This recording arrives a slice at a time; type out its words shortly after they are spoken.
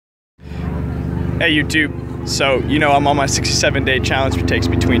Hey YouTube, so I'm on my 67-day challenge, which takes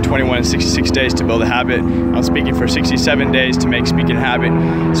between 21 and 66 days to build a habit. I'm speaking for 67 days to make speaking a habit.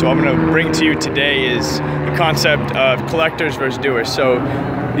 So what I'm going to bring to you today is the concept of collectors versus doers. So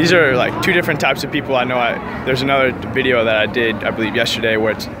these are like two different types of people. I know there's another video that I did, I believe yesterday,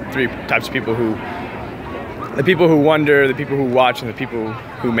 where it's three types of people the people who wonder, the people who watch, and the people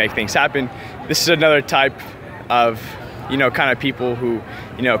who make things happen. This is another type of kind of people who,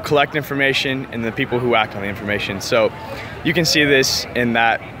 collect information, and the people who act on the information. So you can see this in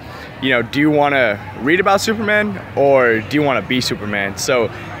that, do you want to read about Superman or do you want to be Superman? So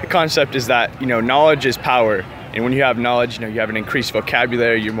the concept is that, knowledge is power. And when you have knowledge, you have an increased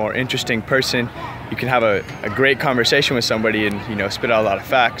vocabulary, you're a more interesting person. You can have a great conversation with somebody and, spit out a lot of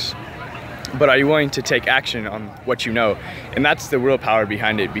facts. But are you willing to take action on what you know? And that's the real power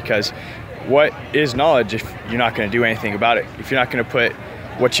behind it, because what is knowledge if you're not going to do anything about it? If you're not going to put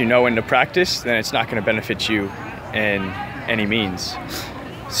what you know into practice, then it's not going to benefit you in any means.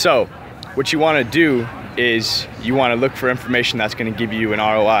 So what you want to do is you want to look for information that's going to give you an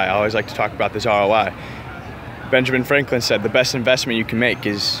ROI. I always like to talk about this ROI. Benjamin Franklin said the best investment you can make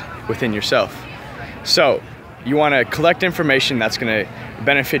is within yourself. So you want to collect information that's going to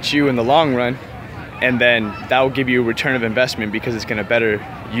benefit you in the long run, and then that will give you a return of investment because it's going to better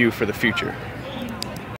you for the future.